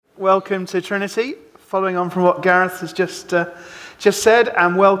welcome to Trinity, following on from what Gareth has just said,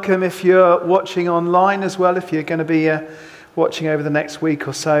 and welcome if you're watching online as well. If you're going to be watching over the next week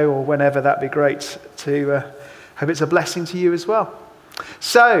or so, or whenever, that'd be great to hope it's a blessing to you as well.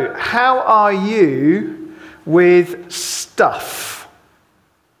 So, how are you with stuff?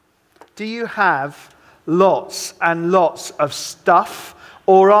 Do you have lots and lots of stuff,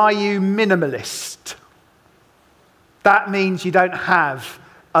 or are you minimalist? That means you don't have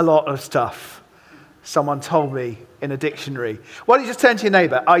a lot of stuff. Someone told me in a dictionary. Why don't you just turn to your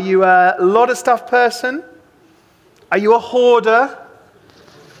neighbour? Are you a lot of stuff person? Are you a hoarder?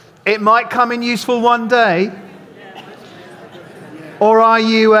 It might come in useful one day. Or are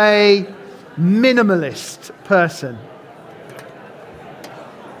you a minimalist person?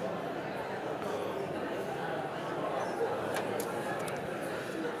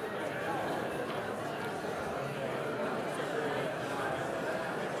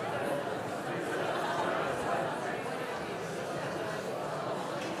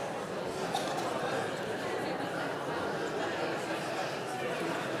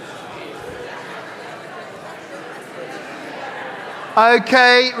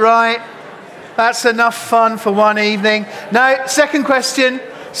 Okay, right. That's enough fun for one evening. Now, second question.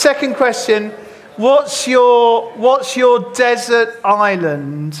 What's your desert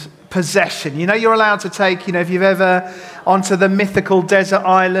island possession? You know, you're allowed to take, if you've ever onto the mythical desert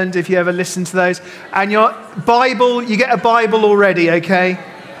island, if you ever listen to those, and your Bible, you get a Bible already, okay?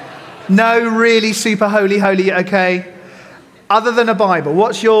 No really super holy, okay? Other than a Bible,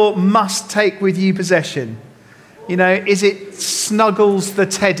 what's your must take with you possession? Is it Snuggles the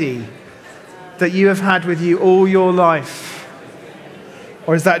teddy that you have had with you all your life?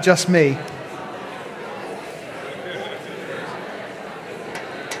 Or is that just me?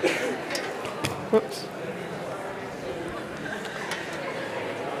 Whoops.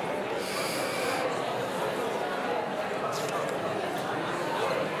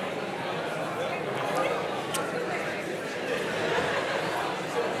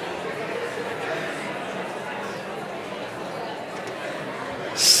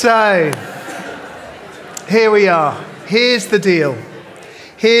 So, here we are. Here's the deal.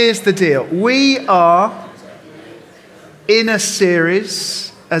 We are in a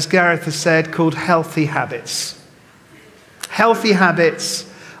series, as Gareth has said, called Healthy Habits. Healthy habits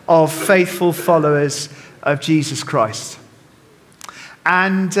of faithful followers of Jesus Christ.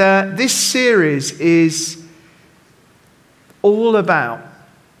 And this series is all about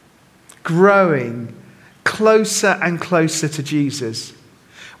growing closer and closer to Jesus.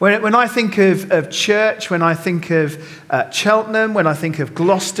 When I think of church, when I think of Cheltenham, when I think of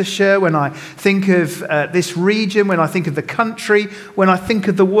Gloucestershire, when I think of this region, when I think of the country, when I think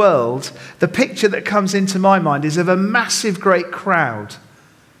of the world, the picture that comes into my mind is of a massive, great crowd.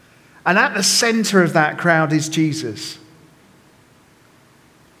 And at the center of that crowd is Jesus.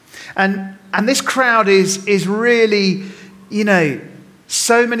 And this crowd is really,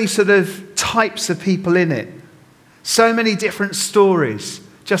 so many sort of types of people in it. So many different stories.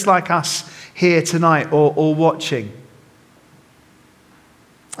 Just like us here tonight or watching.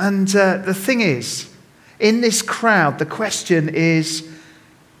 And the thing is, in this crowd, the question is,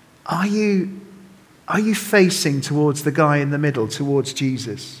 are you facing towards the guy in the middle, towards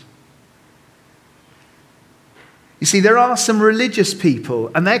Jesus? You see, there are some religious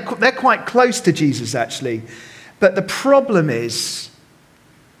people, and they're quite close to Jesus, actually. But the problem is,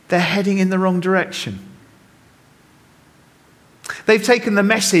 they're heading in the wrong direction. They've taken the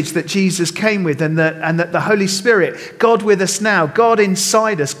message that Jesus came with and that the Holy Spirit, God with us now, God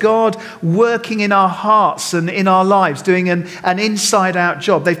inside us, God working in our hearts and in our lives, doing an inside-out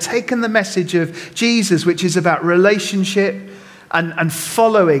job. They've taken the message of Jesus, which is about relationship and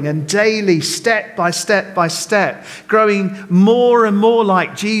following and daily, step by step, growing more and more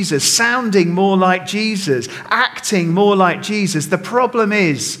like Jesus, sounding more like Jesus, acting more like Jesus. The problem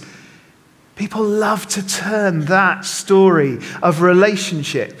is, people love to turn that story of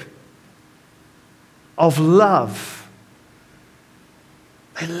relationship, of love,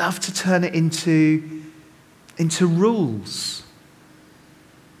 they love to turn it into rules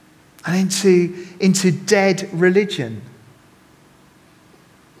and into dead religion.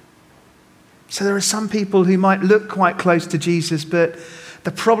 So there are some people who might look quite close to Jesus, but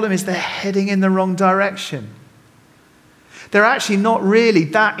the problem is they're heading in the wrong direction. They're actually not really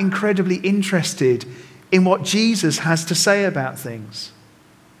that incredibly interested in what Jesus has to say about things.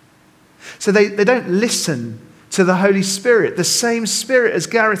 So they don't listen to the Holy Spirit, the same Spirit as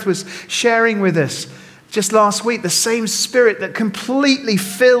Gareth was sharing with us just last week, the same Spirit that completely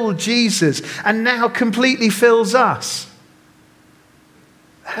filled Jesus and now completely fills us.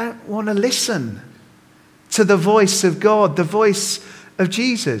 They don't want to listen to the voice of God, the voice of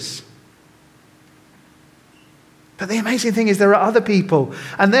Jesus. But the amazing thing is there are other people,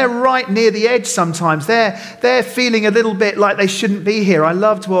 and they're right near the edge sometimes. They're feeling a little bit like they shouldn't be here. I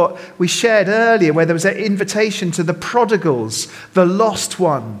loved what we shared earlier, where there was an invitation to the prodigals, the lost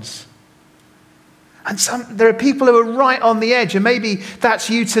ones. And there are people who are right on the edge, and maybe that's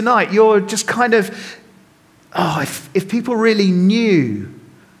you tonight. You're just kind of, if people really knew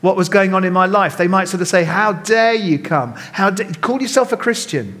what was going on in my life, they might sort of say, how dare you come? Call yourself a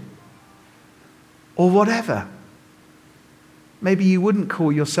Christian? Or whatever. Maybe you wouldn't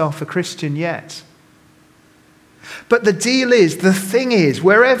call yourself a Christian yet. But the thing is,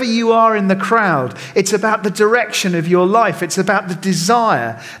 wherever you are in the crowd, it's about the direction of your life. It's about the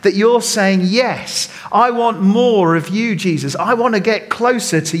desire that you're saying, yes, I want more of you, Jesus. I want to get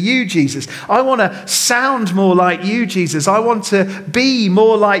closer to you, Jesus. I want to sound more like you, Jesus. I want to be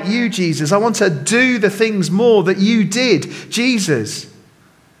more like you, Jesus. I want to do the things more that you did, Jesus.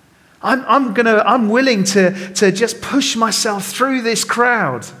 I'm willing to just push myself through this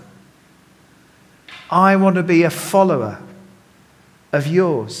crowd. I want to be a follower of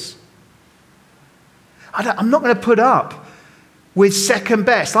yours. I'm not going to put up with second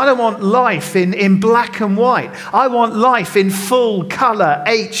best. I don't want life in black and white. I want life in full color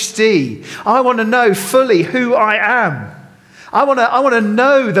HD. I want to know fully who I am. I want to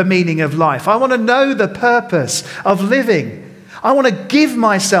know the meaning of life. I want to know the purpose of living. I want to give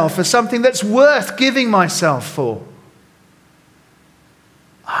myself for something that's worth giving myself for.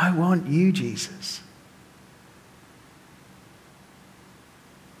 I want you, Jesus.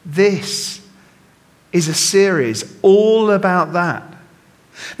 This is a series all about that.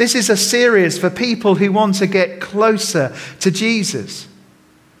 This is a series for people who want to get closer to Jesus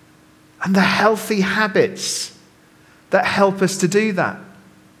and the healthy habits that help us to do that.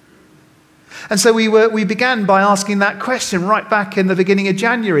 And so we began by asking that question right back in the beginning of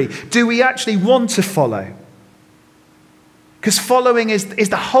January. Do we actually want to follow? Because following is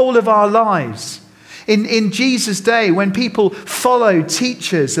the whole of our lives. In Jesus' day, when people followed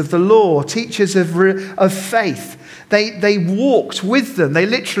teachers of the law, teachers of faith, they walked with them. They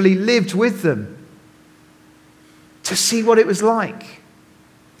literally lived with them to see what it was like.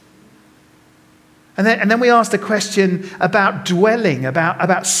 And then we asked a question about dwelling,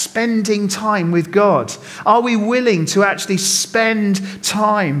 about spending time with God. Are we willing to actually spend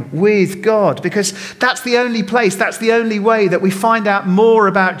time with God? Because that's the only place, that's the only way that we find out more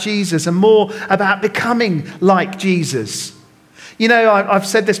about Jesus and more about becoming like Jesus. You know, I've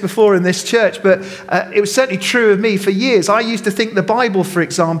said this before in this church, but it was certainly true of me for years. I used to think the Bible, for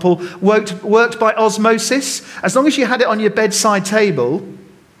example, worked by osmosis. As long as you had it on your bedside table,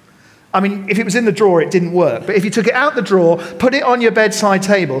 I mean, if it was in the drawer, it didn't work. But if you took it out the drawer, put it on your bedside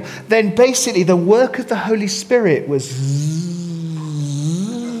table, then basically the work of the Holy Spirit was,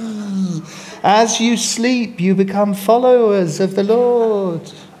 as you sleep, you become followers of the Lord.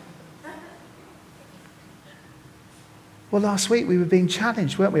 Well, last week we were being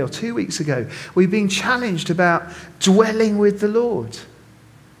challenged, weren't we? Or 2 weeks ago, we were being challenged about dwelling with the Lord.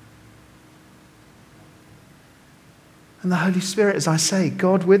 And the Holy Spirit, as I say,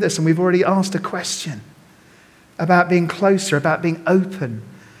 God with us. And we've already asked a question about being closer, about being open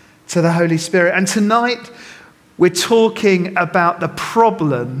to the Holy Spirit. And tonight, we're talking about the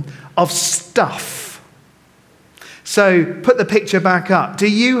problem of stuff. So put the picture back up. Do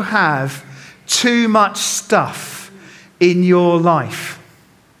you have too much stuff in your life?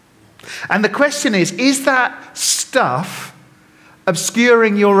 And the question is that stuff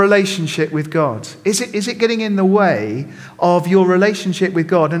obscuring your relationship with God? Is it getting in the way of your relationship with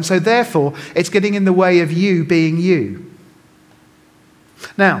God? And so therefore, it's getting in the way of you being you.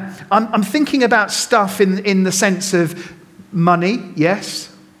 Now, I'm thinking about stuff in the sense of money,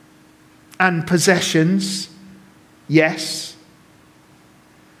 yes, and possessions, yes.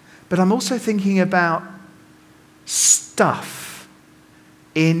 But I'm also thinking about stuff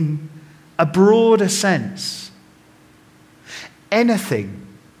in a broader sense. Anything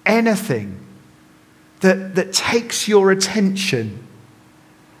that takes your attention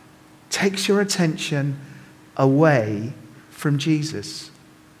away from Jesus.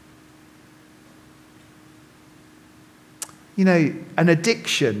 You know, an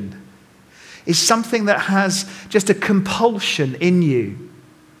addiction is something that has just a compulsion in you.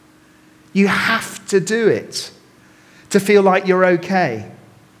 You have to do it to feel like you're okay.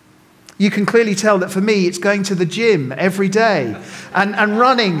 You can clearly tell that for me, it's going to the gym every day and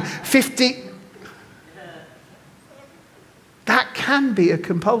running 50. That can be a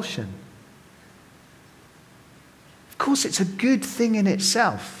compulsion. Of course, it's a good thing in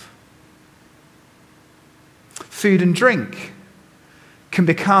itself. Food and drink can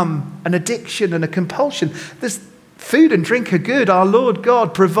become an addiction and a compulsion. Food and drink are good. Our Lord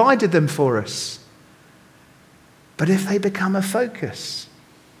God provided them for us. But if they become a focus,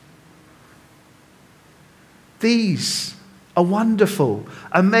 these are wonderful,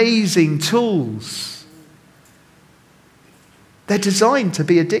 amazing tools. They're designed to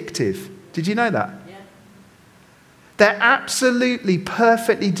be addictive. Did you know that? Yeah. They're absolutely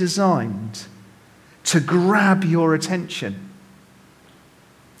perfectly designed to grab your attention.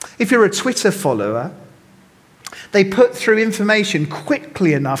 If you're a Twitter follower, they put through information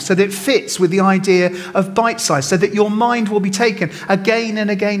quickly enough so that it fits with the idea of bite size, so that your mind will be taken again and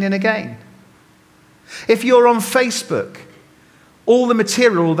again and again. If you're on Facebook, all the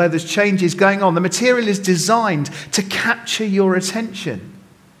material, although there's changes going on, the material is designed to capture your attention.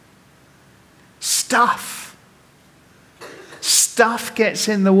 Stuff gets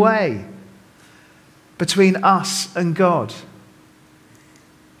in the way between us and God.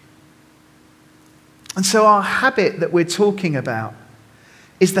 And so our habit that we're talking about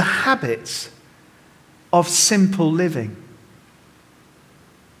is the habit of simple living.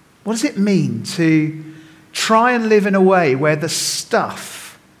 What does it mean to try and live in a way where the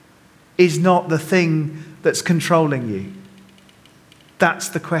stuff is not the thing that's controlling you? That's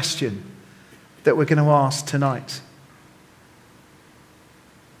the question that we're going to ask tonight.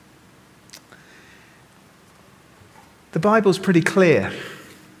 The Bible's pretty clear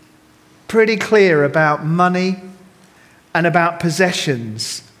about money and about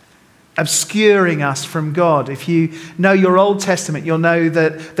possessions obscuring us from God. If you know your Old Testament, you'll know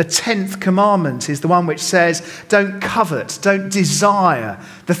that the 10th commandment is the one which says, don't covet, don't desire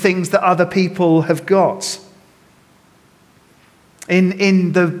the things that other people have got.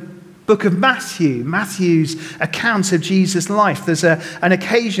 In the book of Matthew's account of Jesus' life, there's an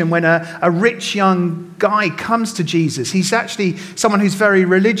occasion when a rich young guy comes to Jesus. He's actually someone who's very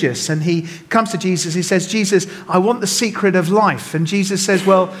religious, and he comes to Jesus. He says, Jesus, I want the secret of life. And Jesus says,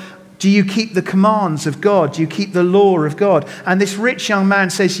 well, do you keep the commands of God? Do you keep the law of God? And this rich young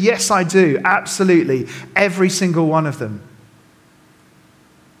man says, yes, I do. Absolutely. Every single one of them.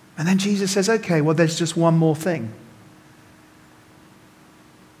 And then Jesus says, okay, well, there's just one more thing.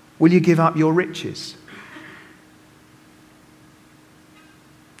 Will you give up your riches?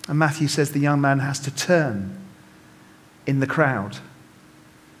 And Matthew says the young man has to turn in the crowd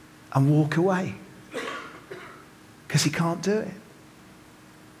and walk away because he can't do it.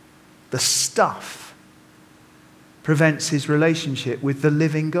 The stuff prevents his relationship with the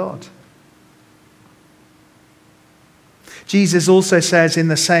living God. Jesus also says in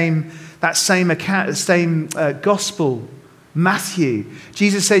that same gospel, Matthew,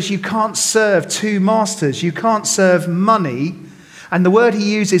 Jesus says you can't serve two masters. You can't serve money, and the word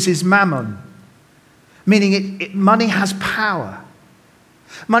he uses is mammon, meaning money has power.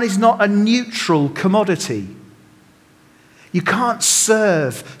 Money's not a neutral commodity. You can't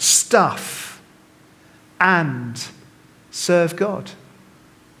serve stuff and serve God.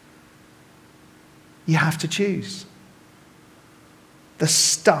 You have to choose. The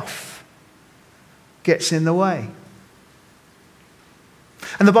stuff gets in the way.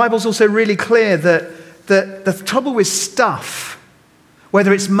 And the Bible's also really clear that the trouble with stuff,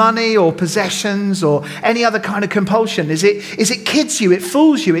 whether it's money or possessions or any other kind of compulsion, is it kids you, it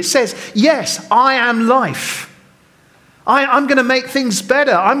fools you. It says, yes, I am life. I'm going to make things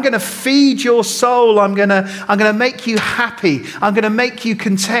better. I'm going to feed your soul. I'm going to make you happy. I'm going to make you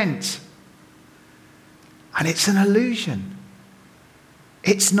content. And it's an illusion.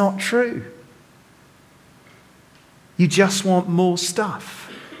 It's not true. You just want more stuff.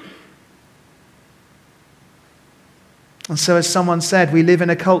 And so, as someone said, we live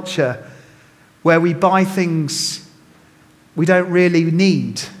in a culture where we buy things we don't really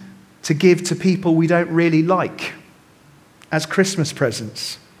need to give to people we don't really like as Christmas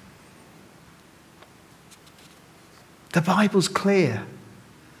presents. The Bible's clear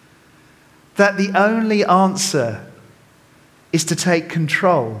that the only answer is to take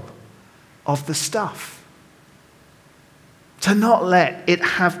control of the stuff. To not let it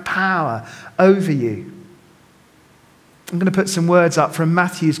have power over you. I'm going to put some words up from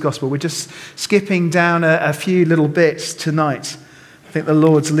Matthew's Gospel. We're just skipping down a few little bits tonight. I think the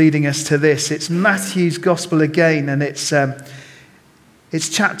Lord's leading us to this. It's Matthew's Gospel again, and it's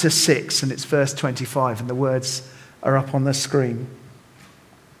chapter 6, and it's verse 25, and the words are up on the screen.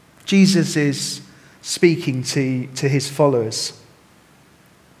 Jesus is speaking to his followers.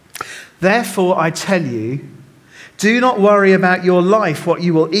 Therefore, I tell you, Do not worry about your life, what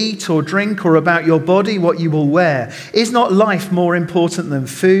you will eat or drink, or about your body, what you will wear. Is not life more important than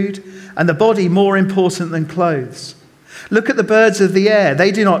food, and the body more important than clothes? Look at the birds of the air.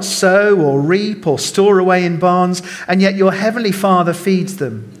 They do not sow or reap or store away in barns, and yet your heavenly Father feeds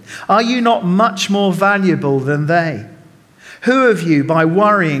them. Are you not much more valuable than they? Who of you, by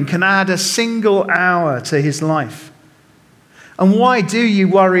worrying, can add a single hour to his life? And why do you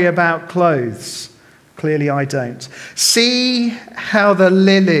worry about clothes? Clearly I don't. See how the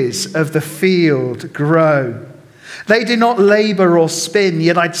lilies of the field grow. They do not labor or spin,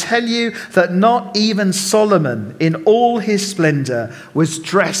 yet I tell you that not even Solomon in all his splendor was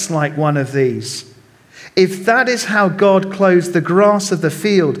dressed like one of these. If that is how God clothes the grass of the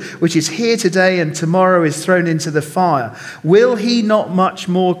field, which is here today and tomorrow is thrown into the fire, will he not much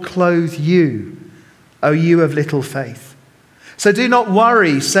more clothe you, O you of little faith? So do not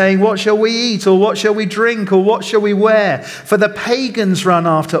worry, saying, what shall we eat, or what shall we drink, or what shall we wear? For the pagans run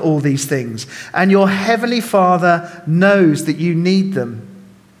after all these things, and your heavenly Father knows that you need them.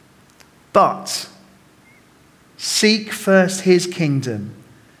 But seek first his kingdom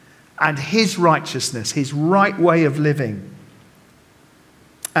and his righteousness, his right way of living,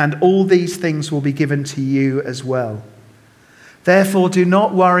 and all these things will be given to you as well. Therefore, do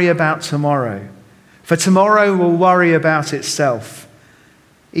not worry about tomorrow, for tomorrow will worry about itself.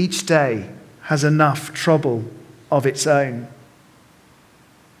 Each day has enough trouble of its own.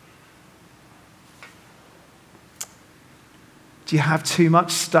 Do you have too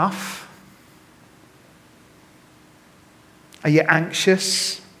much stuff? Are you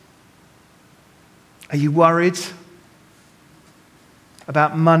anxious? Are you worried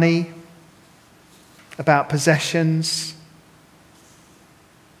about money, about possessions?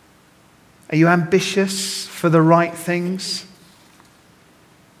 Are you ambitious for the right things?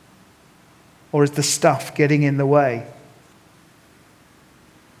 Or is the stuff getting in the way?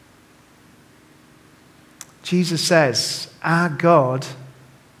 Jesus says, our God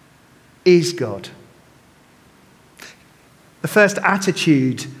is God. The first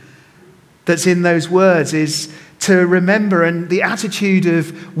attitude that's in those words is to remember, and the attitude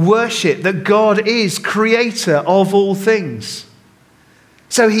of worship, that God is creator of all things.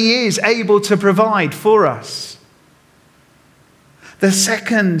 So he is able to provide for us. The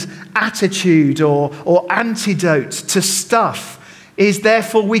second attitude or antidote to stuff is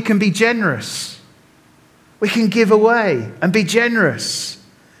therefore we can be generous. We can give away and be generous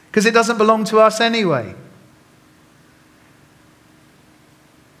because it doesn't belong to us anyway.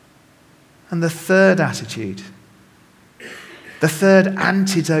 And the third attitude, the third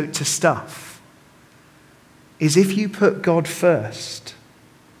antidote to stuff, is if you put God first,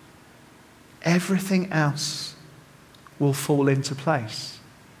 everything else will fall into place.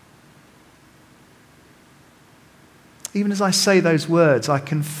 Even as I say those words, I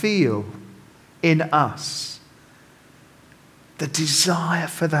can feel in us the desire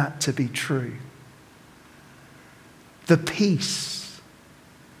for that to be true. The peace,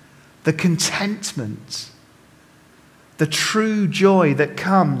 the contentment, the true joy that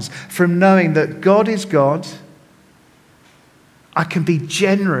comes from knowing that God is God. I can be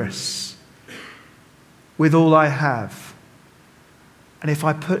generous with all I have. And if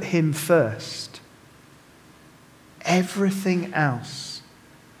I put him first, everything else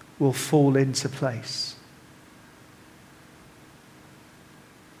will fall into place.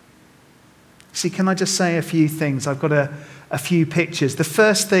 See, can I just say a few things? I've got a few pictures. The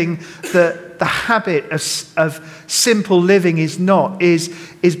first thing that the habit of simple living is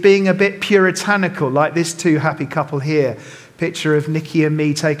being a bit puritanical, like this two happy couple here. Picture of Nikki and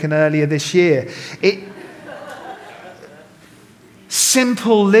me taken earlier this year.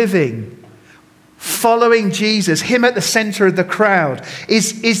 Simple living, following Jesus, him at the center of the crowd,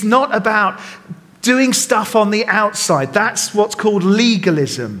 is not about doing stuff on the outside. That's what's called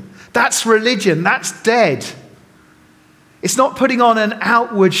legalism. That's religion. That's dead. It's not putting on an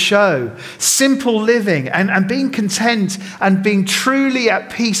outward show. Simple living and being content and being truly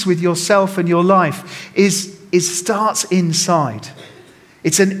at peace with yourself and your life starts inside.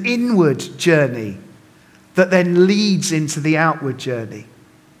 It's an inward journey that then leads into the outward journey.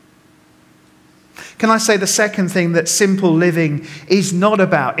 Can I say the second thing that simple living is not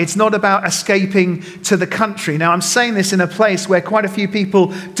about? It's not about escaping to the country. Now, I'm saying this in a place where quite a few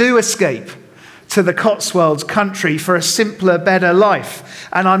people do escape to the Cotswolds country for a simpler, better life.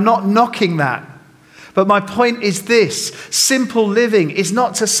 And I'm not knocking that. But my point is this: simple living is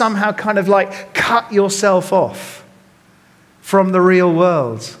not to somehow kind of like cut yourself off from the real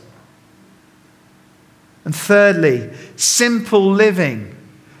world. And thirdly, simple living,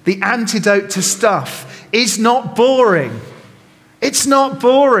 the antidote to stuff, is not boring. It's not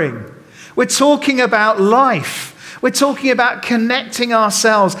boring. We're talking about life. We're talking about connecting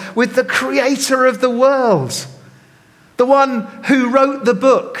ourselves with the creator of the world, the one who wrote the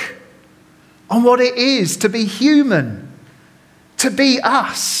book on what it is to be human, to be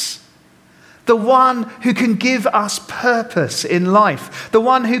us. The one who can give us purpose in life. The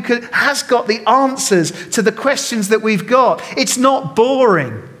one who has got the answers to the questions that we've got. It's not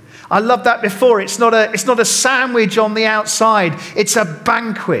boring. I loved that before. It's not a sandwich on the outside. It's a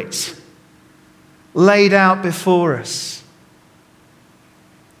banquet laid out before us.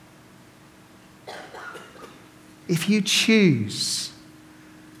 If you choose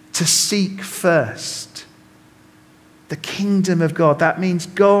to seek first the kingdom of God, that means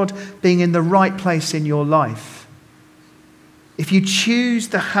God being in the right place in your life. If you choose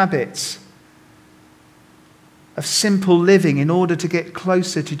the habit of simple living in order to get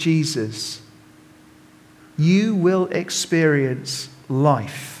closer to Jesus, you will experience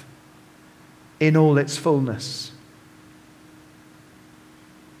life in all its fullness.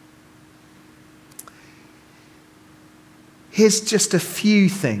 Here's just a few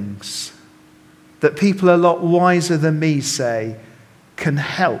things that people a lot wiser than me say can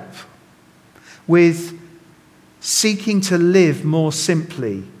help with seeking to live more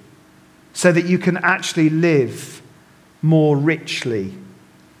simply so that you can actually live more richly.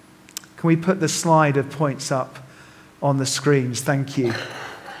 Can we put the slide of points up on the screens? Thank you.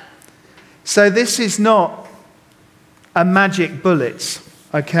 So this is not a magic bullet,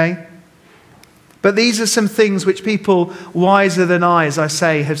 okay? But these are some things which people wiser than I, as I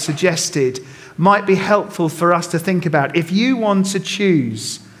say, have suggested might be helpful for us to think about. If you want to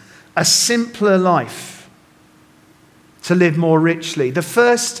choose a simpler life to live more richly, the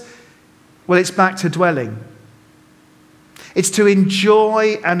first, well, it's back to dwelling. It's to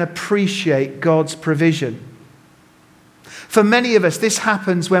enjoy and appreciate God's provision. For many of us, this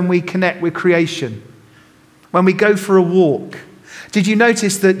happens when we connect with creation, when we go for a walk. Did you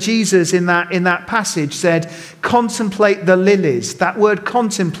notice that Jesus in that passage said, contemplate the lilies? That word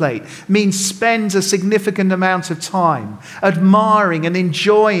contemplate means spend a significant amount of time admiring and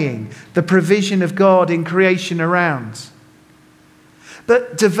enjoying the provision of God in creation around.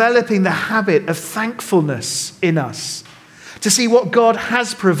 But developing the habit of thankfulness in us to see what God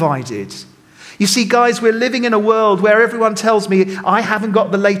has provided. You see, guys, we're living in a world where everyone tells me I haven't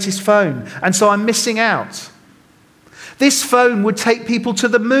got the latest phone, and so I'm missing out. This phone would take people to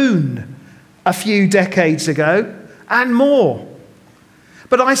the moon a few decades ago and more.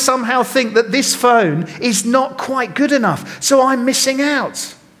 But I somehow think that this phone is not quite good enough, so I'm missing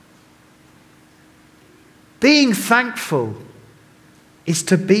out. Being thankful is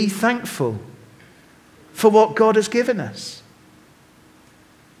to be thankful for what God has given us.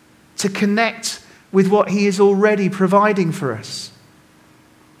 To connect with what He is already providing for us.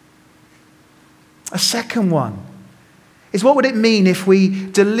 A second one is, what would it mean if we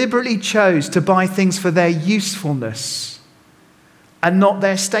deliberately chose to buy things for their usefulness and not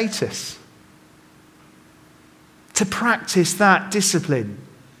their status? To practice that discipline,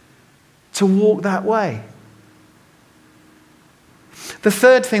 to walk that way. The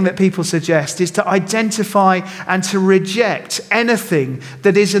third thing that people suggest is to identify and to reject anything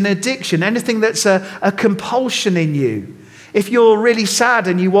that is an addiction, anything that's a compulsion in you. If you're really sad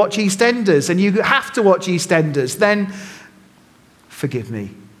and you watch EastEnders and you have to watch EastEnders, then forgive me,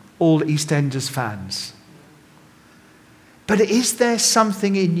 all EastEnders fans. But is there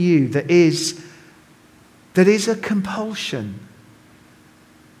something in you that is a compulsion?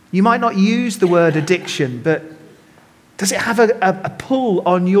 You might not use the word addiction, but does it have a pull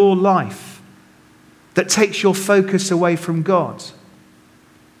on your life that takes your focus away from God?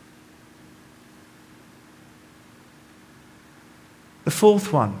 The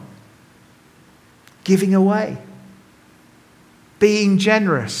fourth one, giving away. Being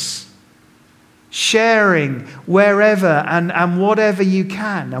generous, sharing wherever and whatever you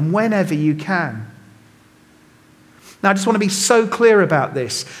can and whenever you can. Now, I just want to be so clear about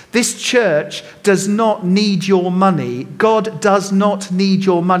this. This church does not need your money. God does not need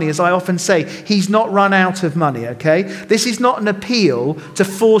your money. As I often say, He's not run out of money, okay? This is not an appeal to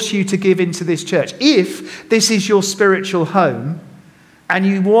force you to give into this church. If this is your spiritual home, and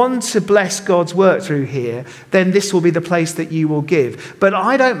you want to bless God's work through here, then this will be the place that you will give. But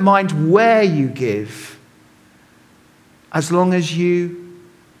I don't mind where you give, as long as you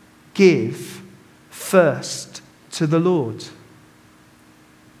give first to the Lord.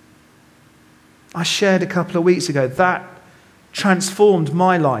 I shared a couple of weeks ago, that transformed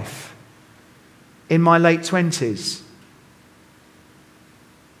my life in my late 20s.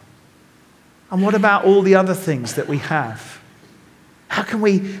 And what about all the other things that we have? How can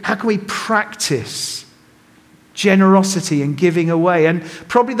we practice generosity and giving away? And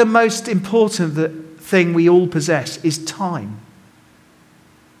probably the most important thing we all possess is time.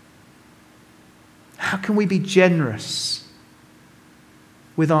 How can we be generous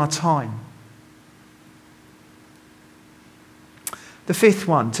with our time? The fifth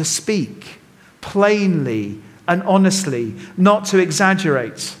one, to speak plainly and honestly, not to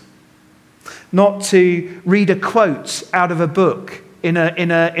exaggerate, not to read a quote out of a book in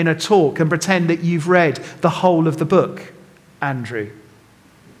a talk and pretend that you've read the whole of the book, Andrew.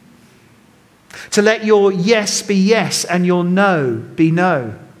 To let your yes be yes and your no be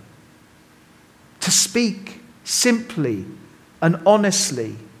no. To speak simply and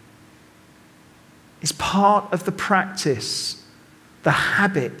honestly is part of the practice, the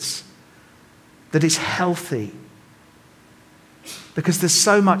habit that is healthy. Because there's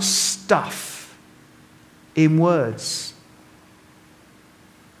so much stuff in words.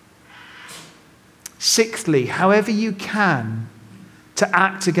 Sixthly, however you can, to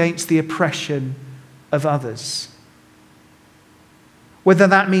act against the oppression of others. Whether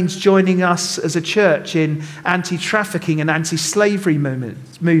that means joining us as a church in anti-trafficking and anti-slavery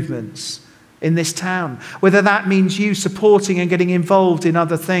movements in this town. Whether that means you supporting and getting involved in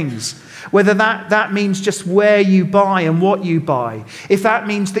other things. Whether that means just where you buy and what you buy. If that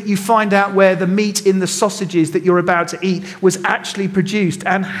means that you find out where the meat in the sausages that you're about to eat was actually produced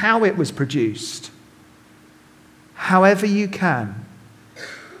and how it was produced. However you can,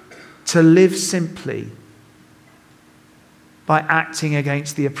 to live simply by acting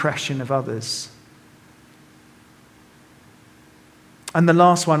against the oppression of others. And the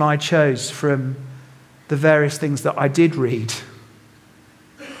last one I chose from the various things that I did read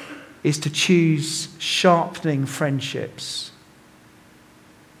is to choose sharpening friendships.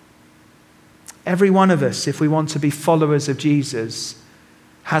 Every one of us, if we want to be followers of Jesus,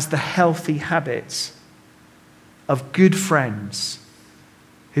 has the healthy habit of good friends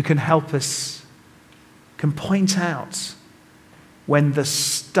who can help us, can point out when the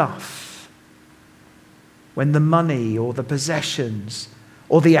stuff, when the money or the possessions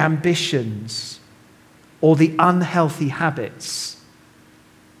or the ambitions or the unhealthy habits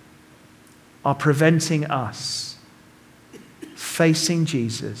are preventing us facing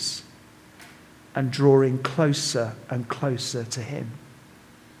Jesus and drawing closer and closer to him.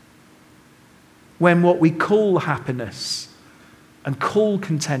 When what we call happiness and call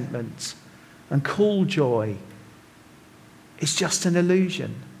contentment and call joy is just an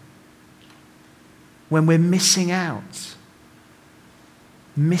illusion. When we're missing out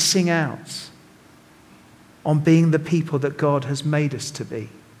on being the people that God has made us to be.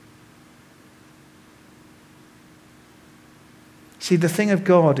 See, the thing of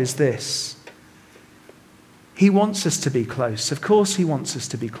God is this. He wants us to be close. Of course he wants us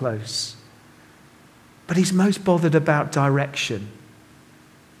to be close. But he's most bothered about direction.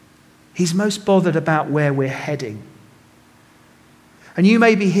 He's most bothered about where we're heading. And you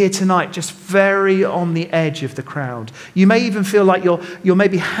may be here tonight just very on the edge of the crowd. You may even feel like you're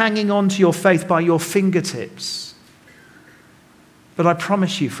maybe hanging on to your faith by your fingertips. But I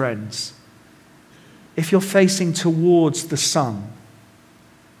promise you, friends, if you're facing towards the sun,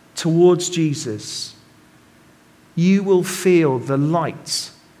 towards Jesus, you will feel the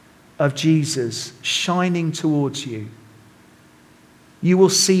light of Jesus shining towards you. You will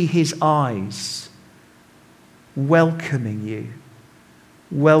see his eyes welcoming you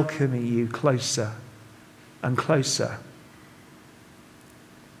closer and closer.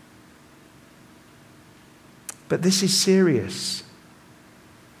 But this is serious.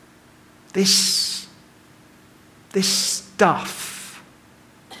 This stuff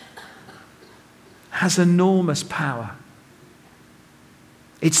has enormous power.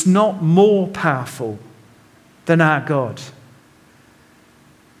 It's not more powerful than our God.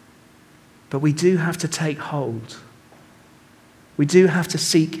 But we do have to take hold. We do have to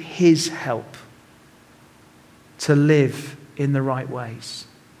seek his help to live in the right ways.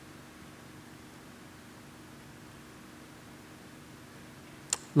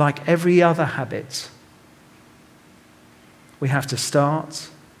 Like every other habit, we have to start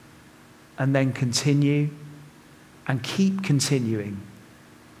and then continue and keep continuing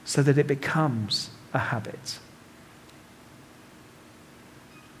so that it becomes a habit.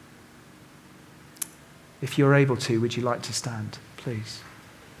 If you're able to, would you like to stand, please?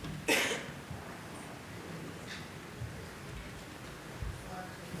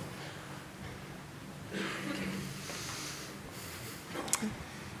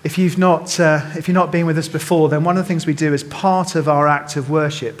 If you've not been with us before, then one of the things we do as part of our act of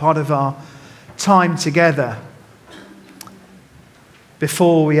worship, part of our time together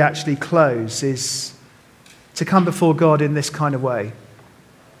before we actually close is to come before God in this kind of way.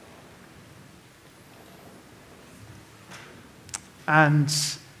 And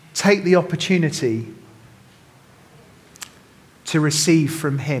take the opportunity to receive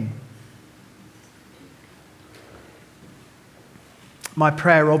from him. My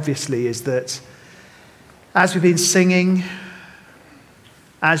prayer, obviously, is that as we've been singing,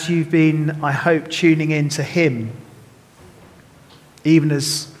 as you've been, I hope, tuning in to him, even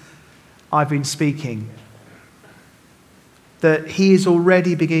as I've been speaking, that he is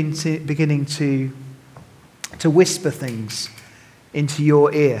already beginning to whisper things into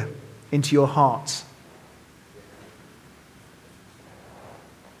your ear, into your heart.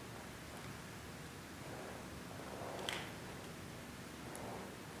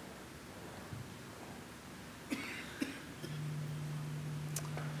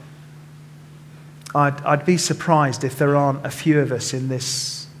 I'd be surprised if there aren't a few of us in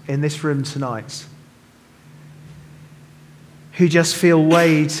this room tonight who just feel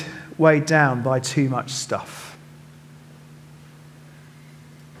weighed down by too much stuff.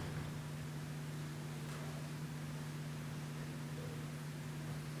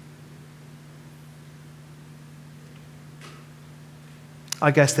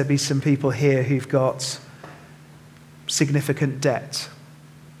 I guess there'd be some people here who've got significant debt.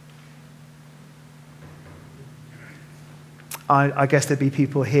 I guess there'd be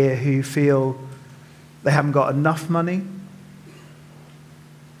people here who feel they haven't got enough money.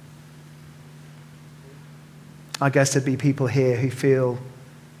 I guess there'd be people here who feel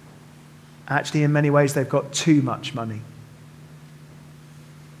actually in many ways they've got too much money.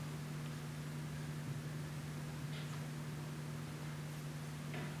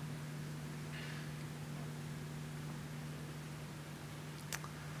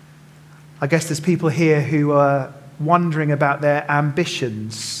 I guess there's people here who are wondering about their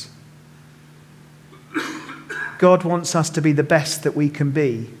ambitions. God wants us to be the best that we can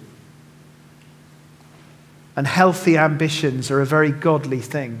be. And healthy ambitions are a very godly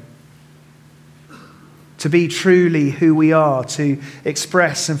thing. To be truly who we are, to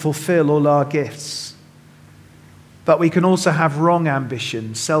express and fulfill all our gifts. But we can also have wrong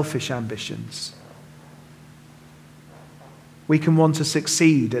ambitions, selfish ambitions. We can want to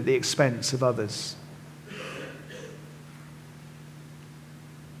succeed at the expense of others.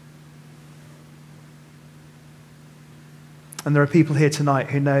 And there are people here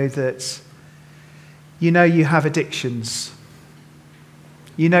tonight who know that you have addictions.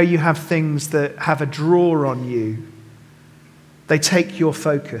 You have things that have a draw on you. They take your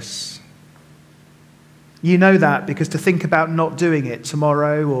focus. You know that because to think about not doing it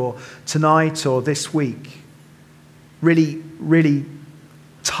tomorrow or tonight or this week really, really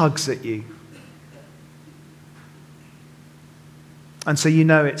tugs at you. And so you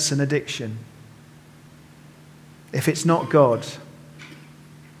know it's an addiction. If it's not God,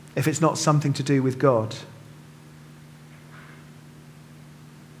 if it's not something to do with God,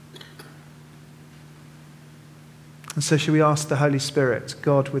 and so shall we ask the Holy Spirit,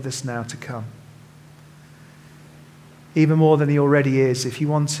 God with us now, to come? Even more than he already is, if you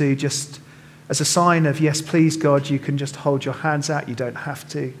want to just, as a sign of, yes, please, God, you can just hold your hands out, you don't have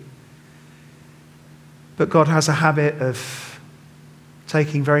to. But God has a habit of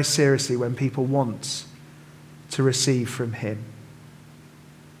taking very seriously when people want to receive from him.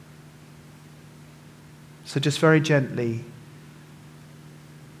 So just very gently,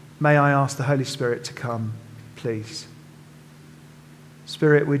 may I ask the Holy Spirit to come, please.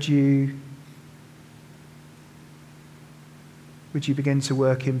 Spirit, would you begin to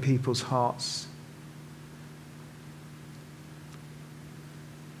work in people's hearts?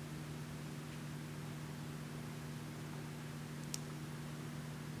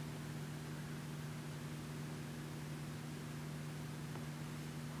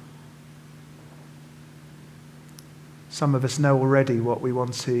 Some of us know already what we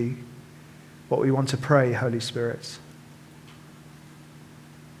want to pray, Holy Spirit.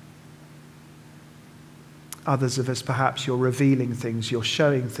 Others of us, perhaps you're revealing things, you're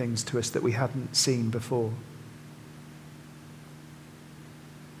showing things to us that we hadn't seen before.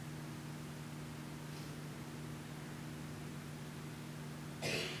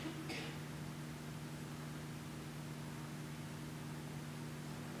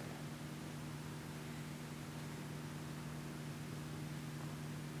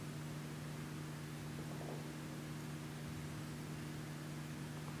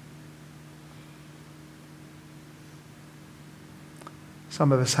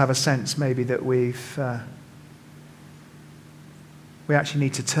 Some of us have a sense maybe that we've we actually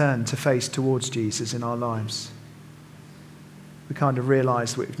need to turn to face towards Jesus in our lives. We kind of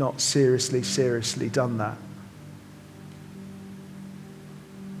realise that we've not seriously done that.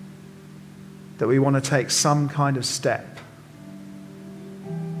 That we want to take some kind of step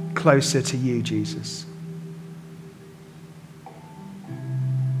closer to you, Jesus.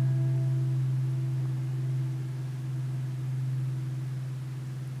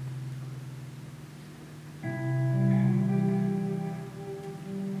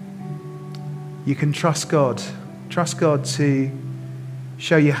 You can trust God. Trust God to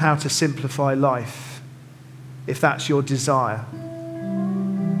show you how to simplify life, if that's your desire.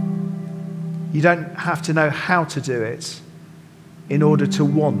 You don't have to know how to do it in order to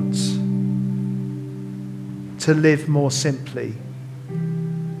want to live more simply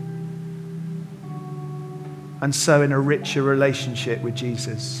and so in a richer relationship with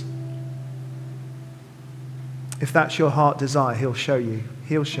Jesus. If that's your heart desire, he'll show you.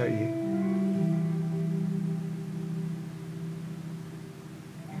 He'll show you.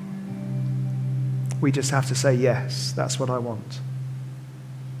 We just have to say, yes, that's what I want.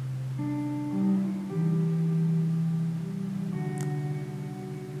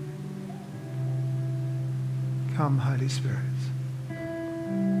 Come, Holy Spirit.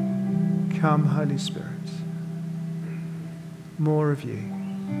 Come, Holy Spirit. More of you.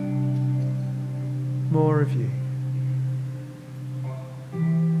 More of you.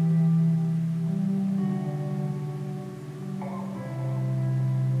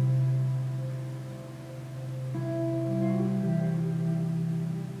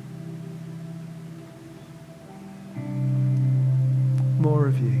 More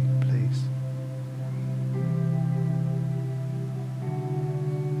of you, please.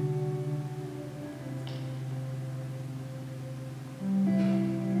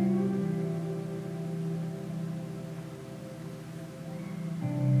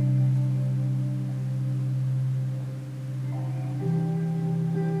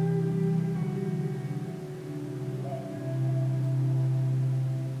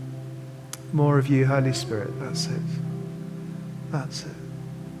 More of you, Holy Spirit. That's it. That's it.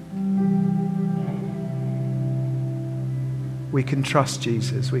 We can trust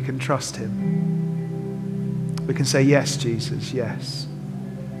Jesus. We can trust him. We can say, yes, Jesus, yes.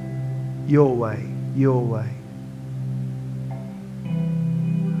 Your way, your way.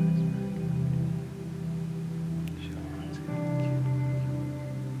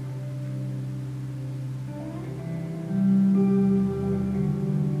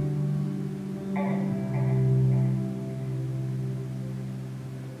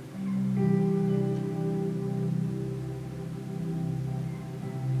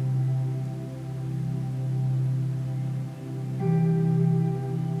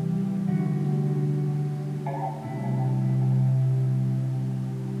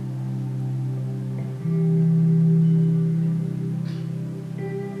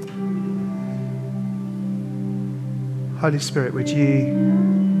 Holy Spirit, would you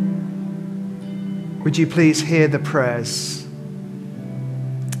please hear the prayers?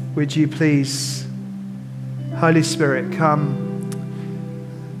 Would you please, Holy Spirit, come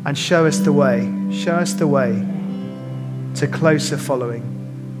and show us the way. Show us the way to closer following.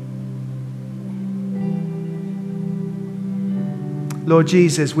 Lord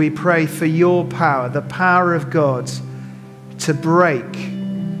Jesus, we pray for your power, the power of God, to break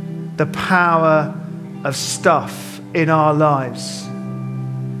the power of stuff in our lives.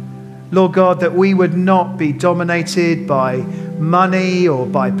 Lord God, that we would not be dominated by money or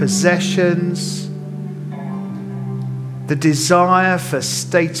by possessions, the desire for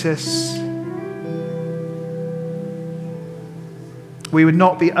status. We would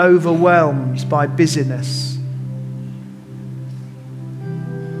not be overwhelmed by busyness.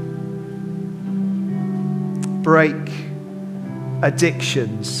 Break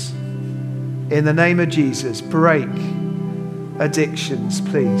addictions. In the name of Jesus, break addictions,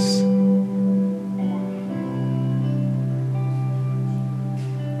 please.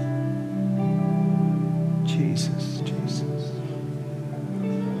 Jesus, Jesus.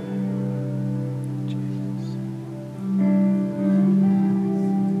 Jesus.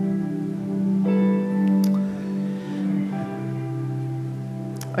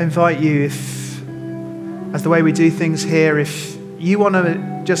 I invite you, as the way we do things here, if you want to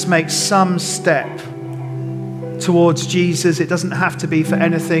just make some step towards Jesus, it doesn't have to be for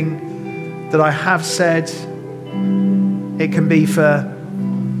anything that I have said. It can be for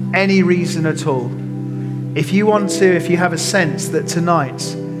any reason at all. If you want to, if you have a sense that tonight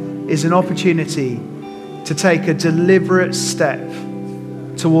is an opportunity to take a deliberate step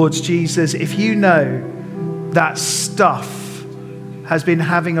towards Jesus, if you know that stuff has been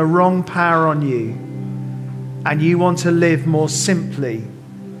having a wrong power on you, and you want to live more simply,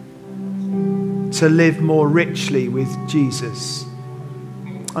 to live more richly with Jesus,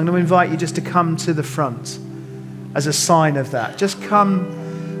 I'm going to invite you just to come to the front as a sign of that. Just come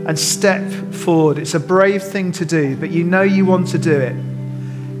and step forward. It's a brave thing to do, but you know you want to do it.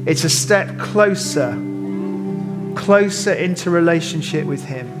 It's a step closer into relationship with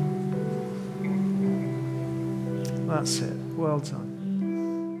him. That's it. Well done.